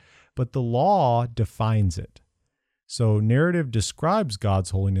described. But the law defines it. So narrative describes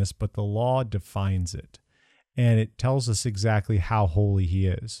God's holiness, but the law defines it. And it tells us exactly how holy he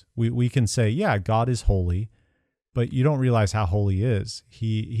is. We can say, yeah, God is holy, but you don't realize how holy he is.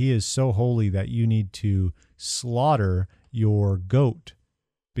 He is so holy that you need to slaughter your goat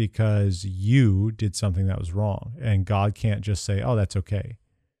because you did something that was wrong. And God can't just say, oh, that's okay.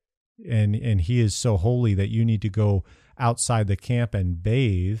 And he is so holy that you need to go outside the camp and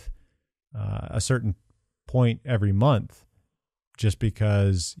bathe a certain point every month just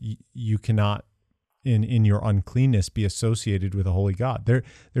because you cannot in your uncleanness be associated with a holy God.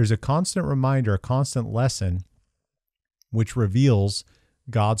 There's a constant reminder, a constant lesson which reveals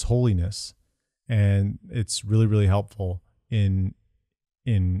God's holiness, and it's really, really helpful in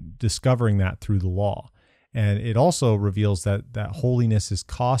discovering that through the law. And it also reveals that holiness is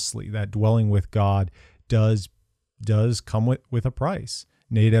costly, that dwelling with God does come with a price.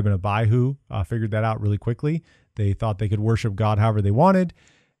 Nadab and Abihu figured that out really quickly. They thought they could worship God however they wanted,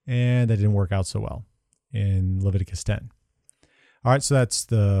 and that didn't work out so well in Leviticus 10. All right, so that's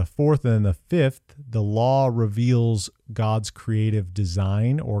the fourth. And then the fifth, the law reveals God's creative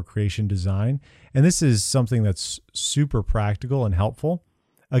design or creation design. And this is something that's super practical and helpful.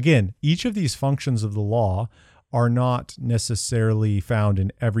 Again, each of these functions of the law are not necessarily found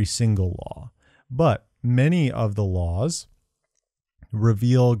in every single law, but many of the laws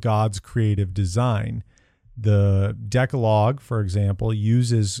reveal God's creative design. The Decalogue, for example,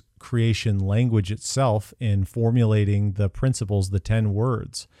 uses creation language itself in formulating the principles, the 10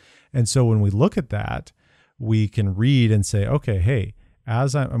 words. And so when we look at that, we can read and say, okay, hey,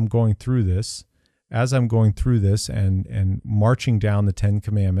 as I'm going through this and marching down the 10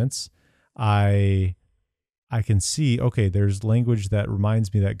 commandments, I can see, okay, there's language that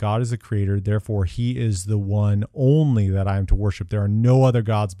reminds me that God is the creator, therefore he is the one only that I am to worship. There are no other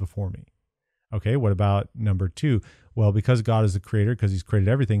gods before me. Okay, what about number 2? Well, because God is the creator, because he's created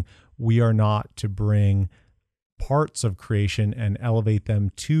everything, we are not to bring parts of creation and elevate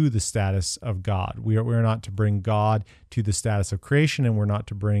them to the status of God. We're not to bring God to the status of creation, and we're not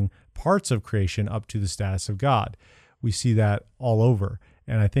to bring parts of creation up to the status of God. We see that all over.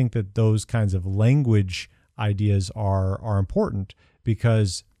 And I think that those kinds of language ideas are important,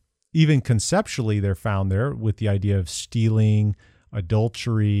 because even conceptually they're found there with the idea of stealing,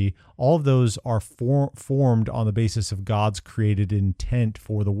 adultery. All of those are formed on the basis of God's created intent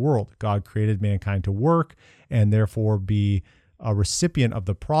for the world. God created mankind to work and therefore be a recipient of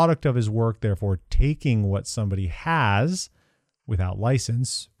the product of his work, therefore taking what somebody has without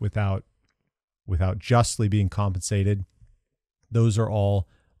license, without justly being compensated. Those are all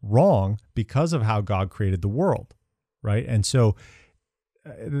wrong because of how God created the world, right? And so,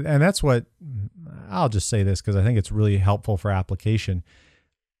 and that's what, I'll just say this because I think it's really helpful for application.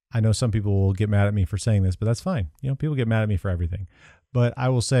 I know some people will get mad at me for saying this, but that's fine. People get mad at me for everything. But I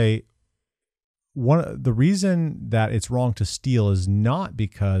will say, the reason that it's wrong to steal is not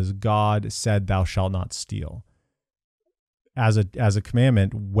because God said thou shalt not steal. As a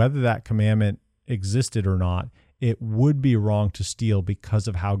commandment, whether that commandment existed or not, it would be wrong to steal because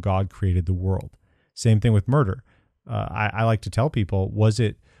of how God created the world. Same thing with murder. I like to tell people, was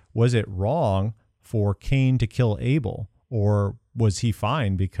it wrong for Cain to kill Abel, or was he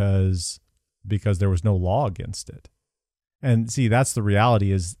fine because there was no law against it? And see, that's the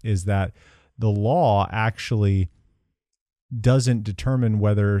reality is that the law actually doesn't determine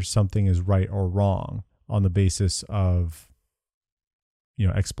whether something is right or wrong on the basis of,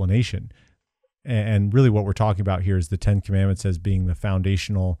 explanation. And really what we're talking about here is the Ten Commandments as being the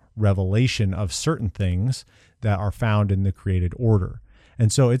foundational revelation of certain things that are found in the created order.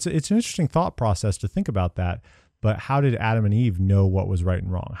 And so it's an interesting thought process to think about that. But how did Adam and Eve know what was right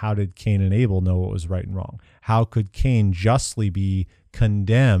and wrong? How did Cain and Abel know what was right and wrong? How could Cain justly be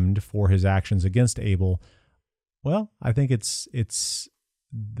condemned for his actions against Abel? Well, I think there's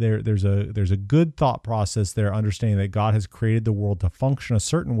a good thought process there, understanding that God has created the world to function a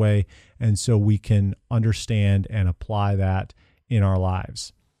certain way, and so we can understand and apply that in our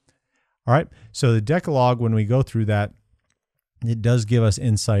lives. All right, so the Decalogue, when we go through that, it does give us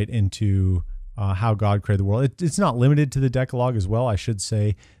insight into how God created the world. It's not limited to the Decalogue as well. I should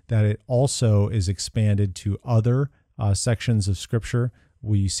say that it also is expanded to other sections of Scripture.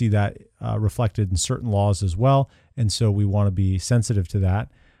 We see that reflected in certain laws as well, and so we want to be sensitive to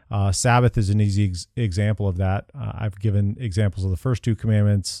that. Sabbath is an easy example of that. I've given examples of the first two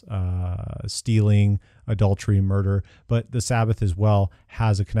commandments, stealing, adultery, murder, but the Sabbath as well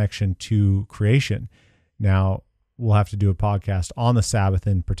has a connection to creation. Now, we'll have to do a podcast on the Sabbath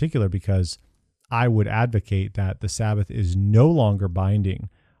in particular, because I would advocate that the Sabbath is no longer binding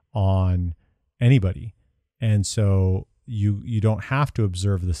on anybody. And so you don't have to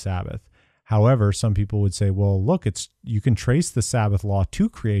observe the Sabbath. However, some people would say, well, look, you can trace the Sabbath law to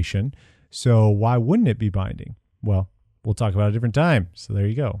creation, so why wouldn't it be binding? Well, we'll talk about it a different time. So there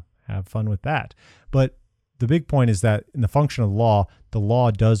you go. Have fun with that. But the big point is that in the function of the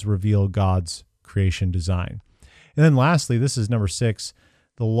law does reveal God's creation design. And then lastly, this is number 6,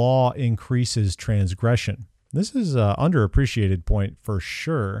 the law increases transgression. This is an underappreciated point for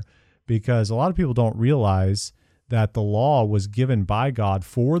sure, because a lot of people don't realize that the law was given by God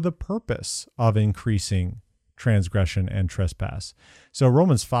for the purpose of increasing transgression and trespass. So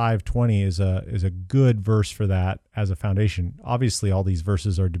Romans 5:20 is a good verse for that as a foundation. Obviously, all these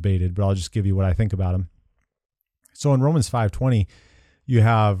verses are debated, but I'll just give you what I think about them. So in Romans 5:20, you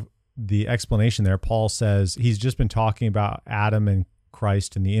have the explanation there. Paul says he's just been talking about Adam and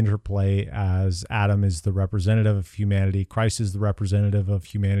Christ and the interplay, as Adam is the representative of humanity, Christ is the representative of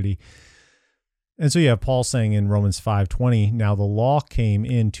humanity. And so you have Paul saying in Romans 5:20, now the law came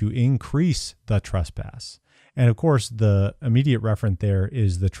in to increase the trespass. And of course, the immediate referent there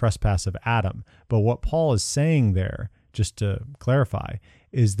is the trespass of Adam. But what Paul is saying there, just to clarify,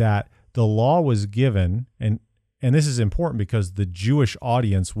 is that the law was given, and this is important because the Jewish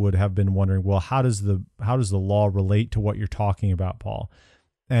audience would have been wondering, well, how does the law relate to what you're talking about, Paul?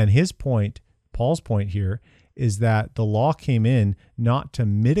 And Paul's point here, is that the law came in not to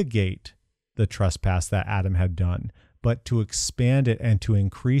mitigate the trespass that Adam had done, but to expand it and to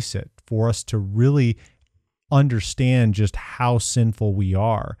increase it, for us to really understand just how sinful we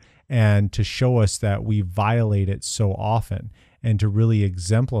are, and to show us that we violate it so often, and to really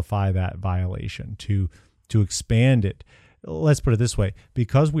exemplify that violation, to expand it. Let's put it this way: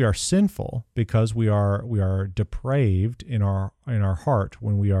 because we are sinful, because we are depraved in our heart,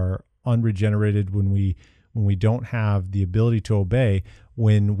 when we are unregenerated, when we don't have the ability to obey,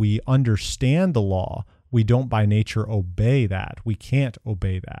 when we understand the law, we don't by nature obey that. We can't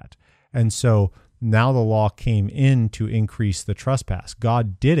obey that. And so now the law came in to increase the trespass.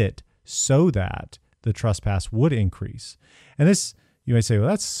 God did it so that the trespass would increase. And this, you may say, well,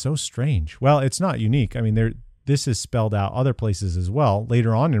 that's so strange. Well, it's not unique. I mean, this is spelled out other places as well.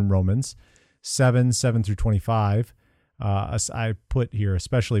 Later on in Romans 7 through 25, I put here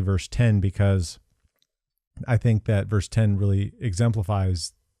especially verse 10, because I think that verse 10 really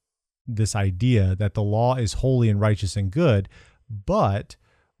exemplifies this idea that the law is holy and righteous and good, but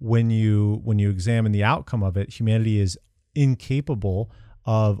when you examine the outcome of it, humanity is incapable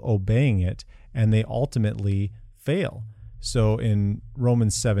of obeying it, and they ultimately fail. So in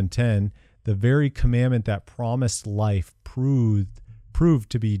Romans 7:10, the very commandment that promised life proved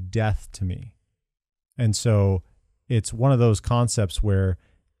to be death to me. And so it's one of those concepts where,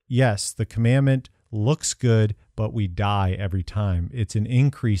 yes, the commandment looks good, but we die every time. It's an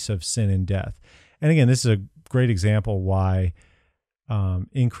increase of sin and death. And again, this is a great example why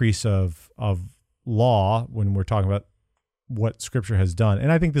increase of law, when we're talking about what Scripture has done.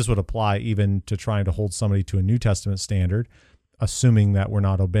 And I think this would apply even to trying to hold somebody to a New Testament standard, assuming that we're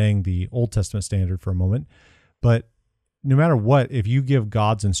not obeying the Old Testament standard for a moment. But no matter what, if you give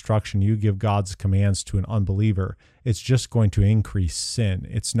God's instruction, you give God's commands to an unbeliever, it's just going to increase sin.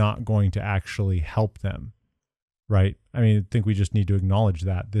 It's not going to actually help them, right? I mean, I think we just need to acknowledge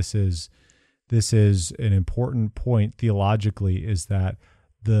that. This is an important point theologically, is that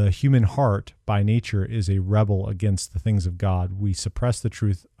the human heart by nature is a rebel against the things of God. We suppress the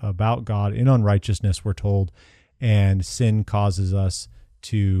truth about God in unrighteousness, we're told, and sin causes us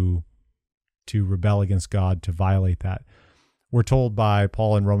to rebel against God, to violate that. We're told by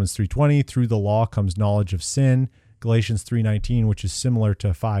Paul in Romans 3:20, through the law comes knowledge of sin. Galatians 3:19, which is similar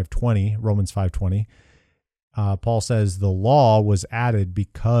to 5:20, Romans 5:20. Paul says the law was added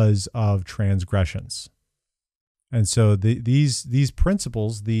because of transgressions. And so these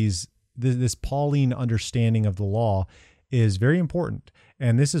principles, this Pauline understanding of the law is very important.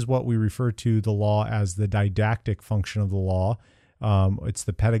 And this is what we refer to the law as the didactic function of the law. It's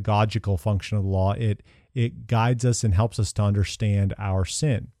the pedagogical function of the law. It guides us and helps us to understand our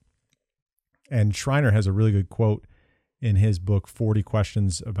sin. And Schreiner has a really good quote in his book, 40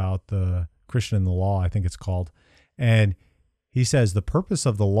 Questions About the Christian and the Law, I think it's called. And he says, the purpose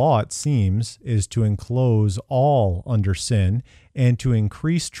of the law, it seems, is to enclose all under sin and to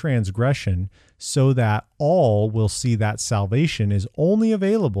increase transgression so that all will see that salvation is only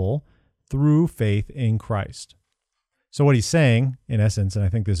available through faith in Christ. So what he's saying, in essence, and I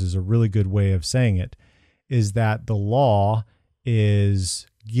think this is a really good way of saying it, is that the law is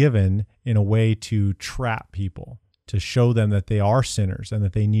given in a way to trap people, to show them that they are sinners and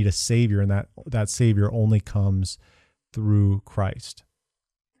that they need a Savior, and that Savior only comes through Christ.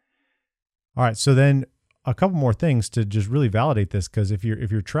 All right, so then a couple more things to just really validate this, because if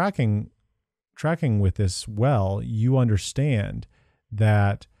you're tracking with this well, you understand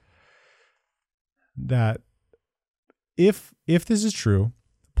that if this is true,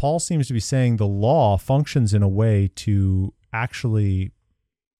 Paul seems to be saying the law functions in a way to actually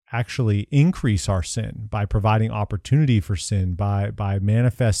increase our sin by providing opportunity for sin, by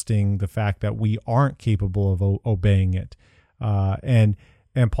manifesting the fact that we aren't capable of obeying it. And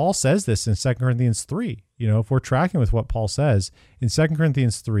Paul says this in 2 Corinthians 3. If we're tracking with what Paul says in 2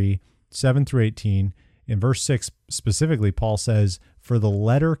 Corinthians 3, 7 through 18, in verse 6 specifically, Paul says, "For the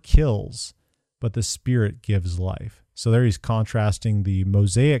letter kills, but the Spirit gives life." So there he's contrasting the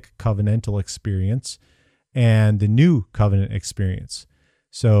Mosaic covenantal experience and the new covenant experience.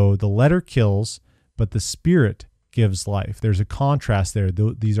 So the letter kills, but the Spirit gives life. There's a contrast there.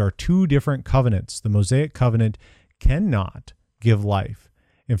 These are two different covenants. The Mosaic covenant cannot give life.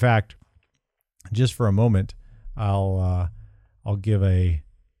 In fact, just for a moment, I'll give an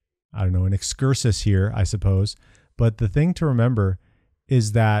excursus here, I suppose. But the thing to remember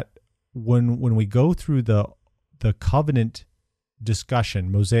is that when we go through the covenant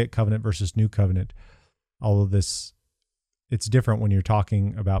discussion, Mosaic covenant versus new covenant, all of this, it's different when you're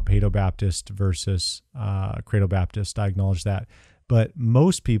talking about Paedo-Baptist versus Credo-Baptist. I acknowledge that. But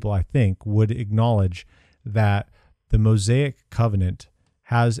most people, I think, would acknowledge that the Mosaic covenant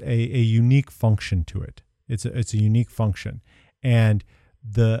has a unique function to it. It's a unique function. And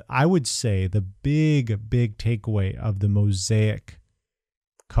I would say the big takeaway of the Mosaic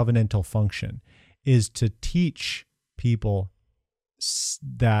covenantal function is to teach people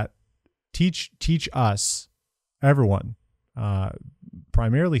teach us, everyone,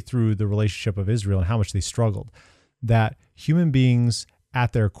 primarily through the relationship of Israel and how much they struggled, that human beings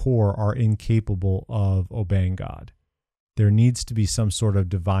at their core are incapable of obeying God. There needs to be some sort of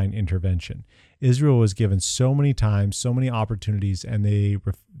divine intervention. Israel was given so many times, so many opportunities, and they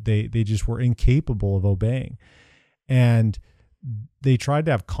just were incapable of obeying. And they tried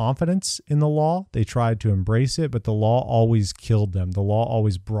to have confidence in the law. They tried to embrace it, but the law always killed them. The law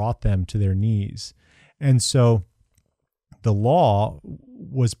always brought them to their knees. And so the law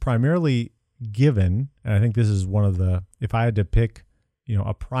was primarily given, and I think this is one of if I had to pick,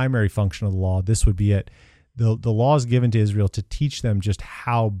 a primary function of the law, this would be it. The law is given to Israel to teach them just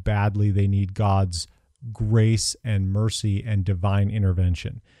how badly they need God's grace and mercy and divine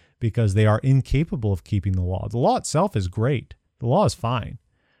intervention, because they are incapable of keeping the law. The law itself is great. The law is fine,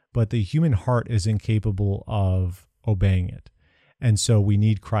 but the human heart is incapable of obeying it. And so we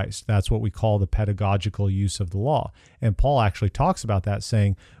need Christ. That's what we call the pedagogical use of the law. And Paul actually talks about that,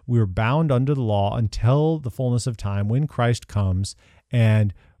 saying we are bound under the law until the fullness of time when Christ comes.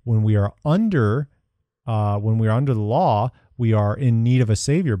 And when we are under the law, we are in need of a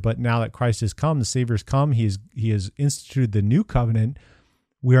Savior. But now that Christ has come, the Savior has come, he has instituted the new covenant.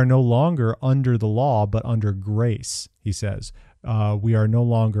 We are no longer under the law, but under grace, he says. We are no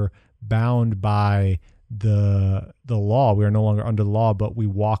longer bound by the law. We are no longer under the law, but we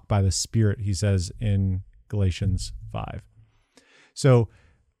walk by the Spirit, he says in Galatians 5. So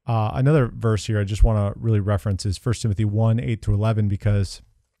another verse here I just want to really reference is 1 Timothy 1, 8 through 11, because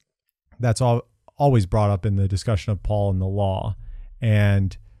that's always brought up in the discussion of Paul and the law.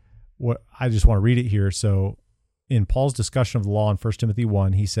 And what I just want to read it here. So in Paul's discussion of the law in 1 Timothy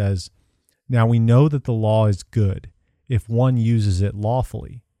 1, he says, "Now we know that the law is good if one uses it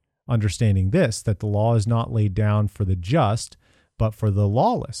lawfully, understanding this, that the law is not laid down for the just, but for the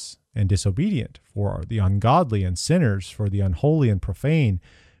lawless and disobedient, for the ungodly and sinners, for the unholy and profane,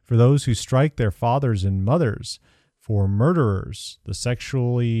 for those who strike their fathers and mothers, for murderers, the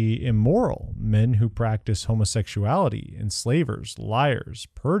sexually immoral, men who practice homosexuality, enslavers, liars,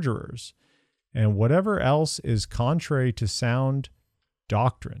 perjurers, and whatever else is contrary to sound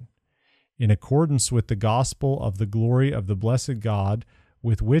doctrine, in accordance with the gospel of the glory of the blessed God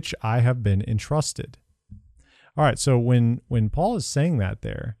with which I have been entrusted." All right, so when Paul is saying that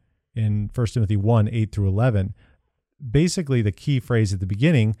there in 1 Timothy 1, 8 through 11, basically the key phrase at the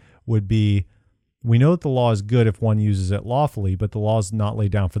beginning would be, we know that the law is good if one uses it lawfully, but the law is not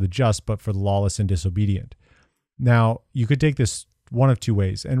laid down for the just, but for the lawless and disobedient. Now, you could take this one of two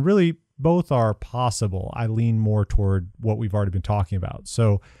ways, and really both are possible. I lean more toward what we've already been talking about.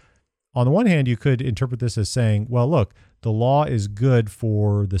 So on the one hand, you could interpret this as saying, well, look, the law is good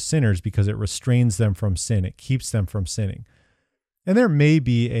for the sinners because it restrains them from sin. It keeps them from sinning. And there may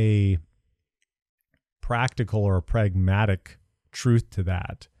be a practical or a pragmatic truth to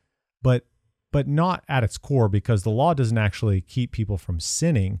that, but not at its core, because the law doesn't actually keep people from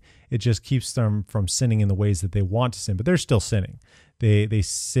sinning. It just keeps them from sinning in the ways that they want to sin, but they're still sinning. They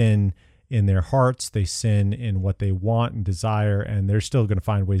sin in their hearts, they sin in what they want and desire, and they're still going to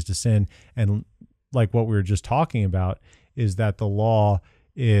find ways to sin. And like what we were just talking about, is that the law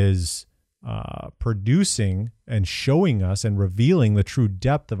is producing and showing us and revealing the true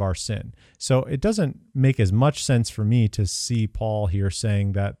depth of our sin. So it doesn't make as much sense for me to see Paul here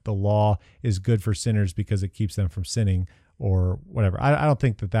saying that the law is good for sinners because it keeps them from sinning or whatever. I don't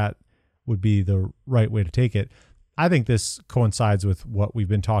think that would be the right way to take it. I think this coincides with what we've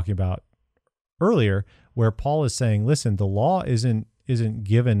been talking about earlier, where Paul is saying, listen, the law isn't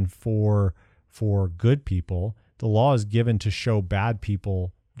given for good people. The law is given to show bad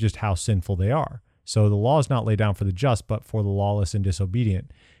people just how sinful they are. So the law is not laid down for the just, but for the lawless and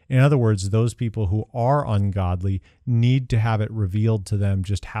disobedient. In other words, those people who are ungodly need to have it revealed to them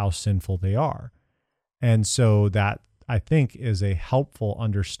just how sinful they are. And so that, I think, is a helpful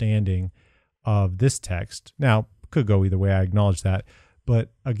understanding of this text. Now, could go either way, I acknowledge that.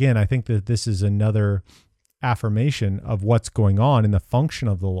 But again, I think that this is another affirmation of what's going on in the function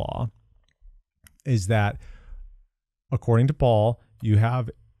of the law, is that according to Paul, you have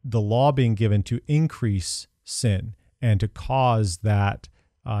the law being given to increase sin and to cause that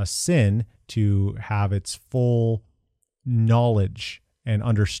sin to have its full knowledge and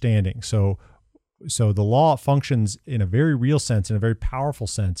understanding. So the law functions in a very real sense, in a very powerful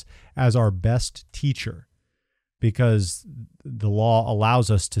sense, as our best teacher, because the law allows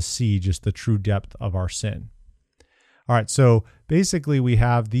us to see just the true depth of our sin. All right, so basically we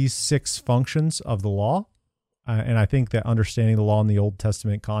have these 6 functions of the law. And I think that understanding the law in the Old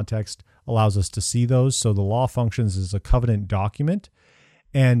Testament context allows us to see those. So the law functions as a covenant document.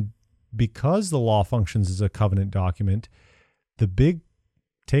 And because the law functions as a covenant document, the big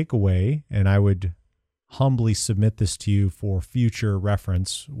takeaway, and I would humbly submit this to you for future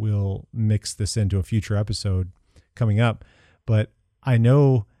reference, we'll mix this into a future episode coming up, but I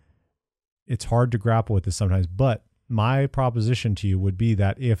know it's hard to grapple with this sometimes, but my proposition to you would be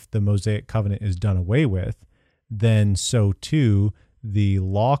that if the Mosaic covenant is done away with, then so too the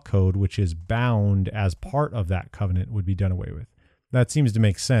law code, which is bound as part of that covenant, would be done away with. That seems to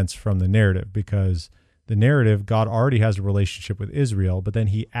make sense from the narrative, because the narrative, God already has a relationship with Israel, but then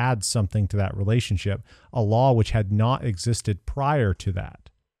he adds something to that relationship, a law which had not existed prior to that,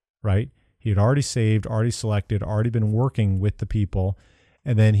 right? He had already saved, already selected, already been working with the people,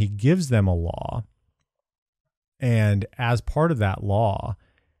 and then he gives them a law. And as part of that law,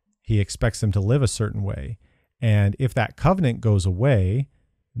 he expects them to live a certain way. And if that covenant goes away,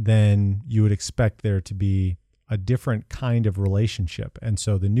 then you would expect there to be a different kind of relationship. And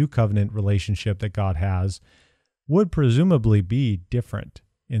so the new covenant relationship that God has would presumably be different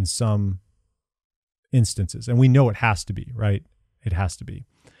in some instances. And we know it has to be, right? It has to be,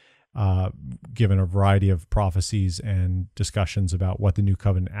 given a variety of prophecies and discussions about what the new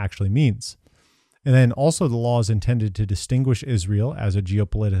covenant actually means. And then also the law is intended to distinguish Israel as a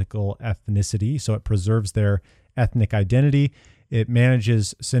geopolitical ethnicity, so it preserves their ethnic identity. It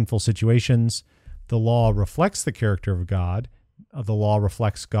manages sinful situations. The law reflects the character of God. The law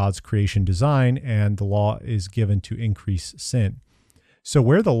reflects God's creation design, and the law is given to increase sin. So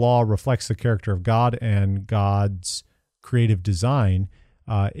where the law reflects the character of God and God's creative design,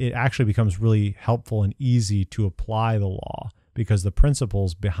 it actually becomes really helpful and easy to apply the law, because the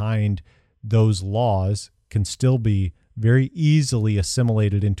principles behind those laws can still be very easily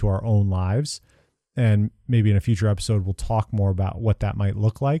assimilated into our own lives. And maybe in a future episode, we'll talk more about what that might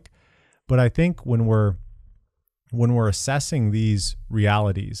look like. But I think when we're assessing these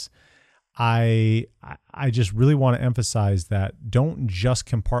realities, I just really want to emphasize that don't just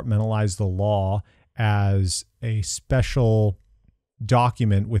compartmentalize the law as a special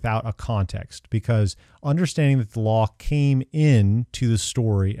document without a context, because understanding that the law came into the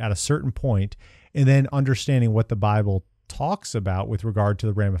story at a certain point, and then understanding what the Bible talks about with regard to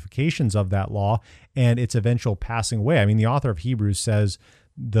the ramifications of that law and its eventual passing away. I mean, the author of Hebrews says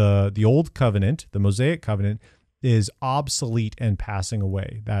the old covenant, the Mosaic covenant, is obsolete and passing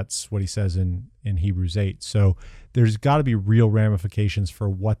away. That's what he says in Hebrews 8. So there's got to be real ramifications for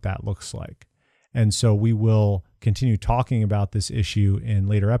what that looks like. And so we will continue talking about this issue in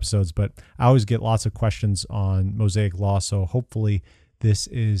later episodes, but I always get lots of questions on Mosaic law, so hopefully this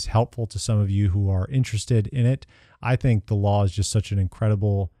is helpful to some of you who are interested in it. I think the law is just such an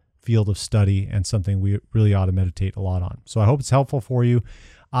incredible field of study and something we really ought to meditate a lot on. So I hope it's helpful for you.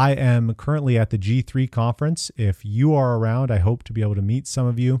 I am currently at the G3 conference. If you are around, I hope to be able to meet some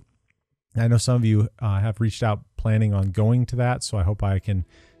of you. I know some of you have reached out planning on going to that, so I hope I can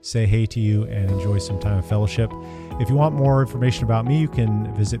say hey to you and enjoy some time of fellowship. If you want more information about me, you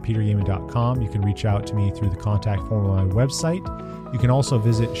can visit peteryeaman.com. You can reach out to me through the contact form on my website. You can also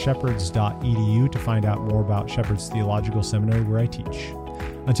visit shepherds.edu to find out more about Shepherds Theological Seminary, where I teach.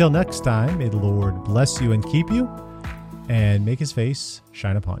 Until next time, may the Lord bless you and keep you, and make his face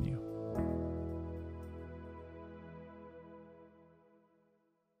shine upon you.